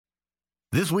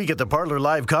This week at the Parlor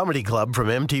Live Comedy Club from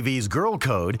MTV's Girl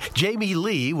Code, Jamie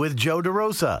Lee with Joe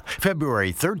DeRosa,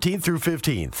 February 13th through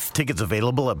 15th. Tickets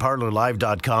available at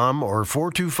parlorlive.com or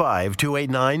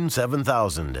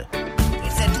 425-289-7000.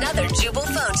 It's another Jubal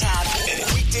phone tap.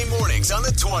 Weekday mornings on the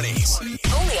 20s.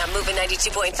 Only on Moving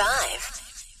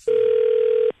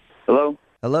 92.5. Hello?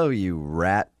 Hello, you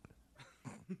rat.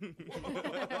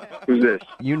 Who's this?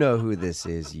 You know who this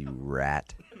is, you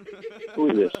rat. Who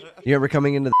is this? You ever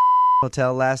coming into the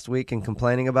hotel last week and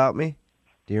complaining about me?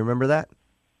 Do you remember that?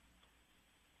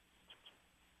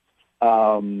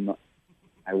 I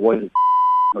was at the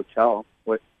hotel.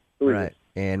 Who is Right. this?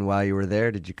 And while you were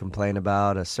there, did you complain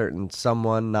about a certain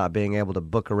someone not being able to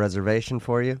book a reservation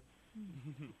for you?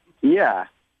 Yeah.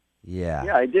 Yeah.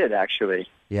 Yeah, I did, actually.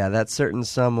 Yeah, that certain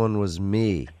someone was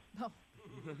me.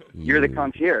 You're the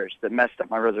concierge that messed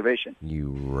up my reservation.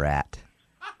 You rat.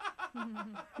 What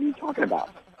are you talking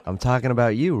about? I'm talking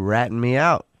about you ratting me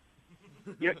out.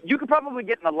 You could probably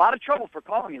get in a lot of trouble for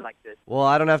calling me like this. Well,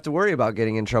 I don't have to worry about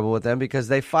getting in trouble with them because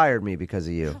they fired me because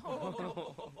of you.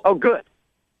 Oh, good.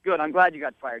 Good. I'm glad you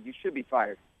got fired. You should be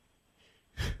fired.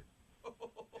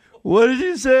 What did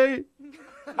you say?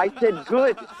 I said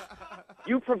good.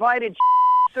 You provided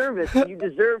service and you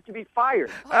deserve to be fired.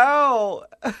 Ow!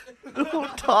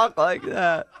 Don't talk like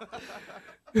that.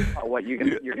 Oh, what, you're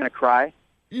gonna cry?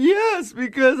 Yes,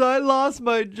 because I lost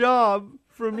my job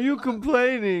from you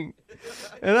complaining.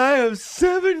 And I have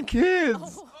 7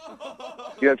 kids.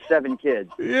 You have 7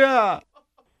 kids. Yeah.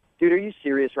 Dude, are you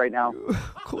serious right now?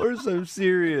 Of course I'm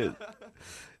serious.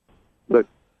 Look,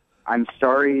 I'm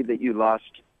sorry that you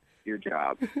lost your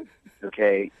job.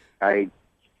 Okay? It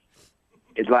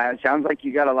sounds like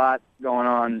you got a lot going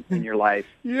on in your life.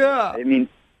 Yeah. I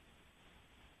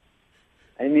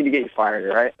didn't mean to get you fired,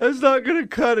 all right? That's not going to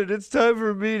cut it. It's time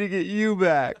for me to get you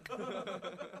back.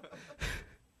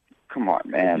 Come on,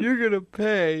 man. You're going to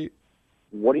pay.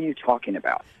 What are you talking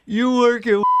about? You work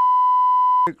at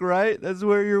right? That's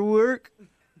where you work?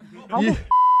 How the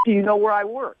do you know where I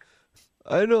work?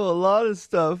 I know a lot of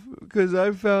stuff because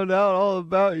I found out all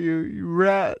about you, you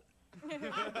rat.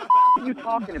 What are you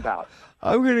talking about?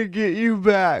 I'm going to get you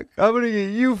back. I'm going to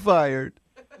get you fired.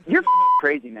 You're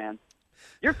crazy, man.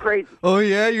 You're crazy. Oh,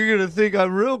 yeah? You're going to think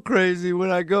I'm real crazy when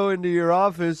I go into your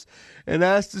office and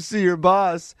ask to see your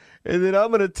boss, and then I'm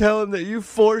going to tell him that you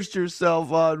forced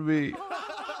yourself on me.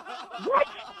 What?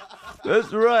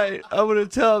 That's right. I'm going to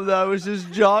tell him that I was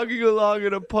just jogging along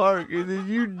in a park, and then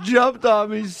you jumped on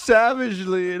me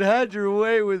savagely and had your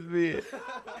way with me.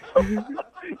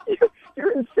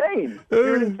 You're insane.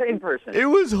 You're an insane person. It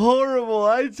was horrible.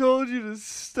 I told you to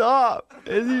stop,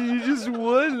 and then you just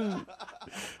wouldn't.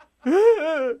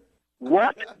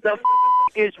 What the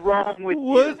is wrong with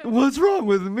you? What's wrong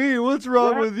with me? What's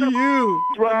wrong with you?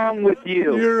 What's wrong with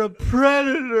you? You're a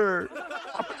predator.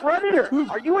 A predator?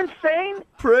 Are you insane?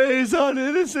 Preys on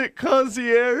innocent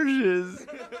concierges.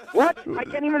 What? I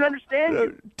can't even understand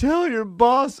you. Tell your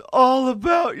boss all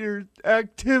about your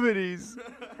activities.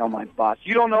 Tell my boss.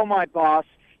 You don't know my boss.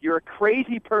 You're a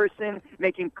crazy person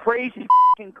making crazy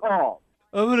calls.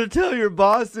 I'm going to tell your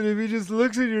boss that if he just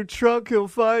looks in your trunk, he'll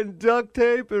find duct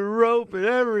tape and rope and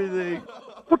everything.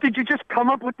 What, did you just come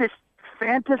up with this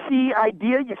fantasy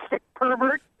idea, you sick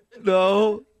pervert?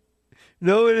 No,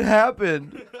 it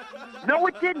happened. No,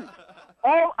 it didn't.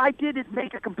 All I did is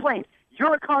make a complaint.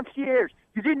 You're a concierge.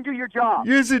 You didn't do your job.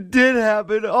 Yes, it did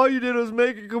happen. All you did was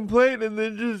make a complaint and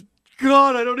then just,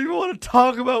 God, I don't even want to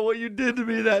talk about what you did to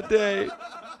me that day.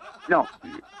 No.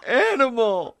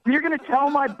 Animal. You're going to tell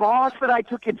my boss that I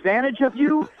took advantage of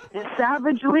you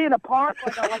savagely in a park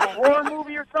like a horror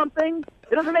movie or something?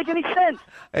 It doesn't make any sense.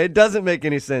 It doesn't make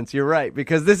any sense. You're right,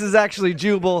 because this is actually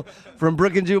Jubal from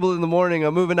Brook and Jubal in the Morning.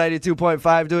 I'm moving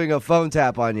 92.5 doing a phone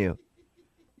tap on you.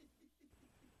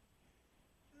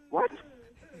 What?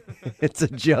 It's a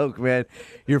joke, man.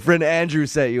 Your friend Andrew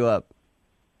set you up.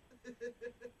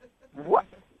 What?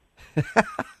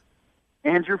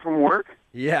 Andrew from work?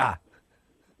 Yeah.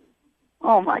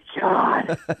 Oh, my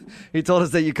God. He told us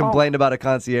that you complained about a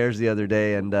concierge the other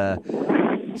day and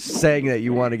saying that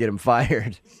you want to get him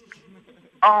fired.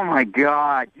 Oh, my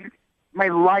God. My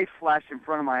life flashed in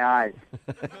front of my eyes.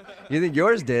 You think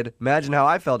yours did? Imagine how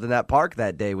I felt in that park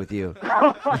that day with you.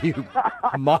 You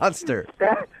monster.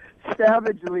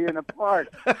 Savagely in a park.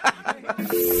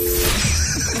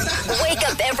 Wake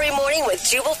up every morning with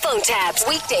Jubal phone tabs.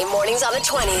 Weekday mornings on the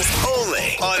 20s.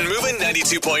 Only on Moving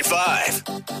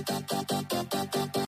 92.5.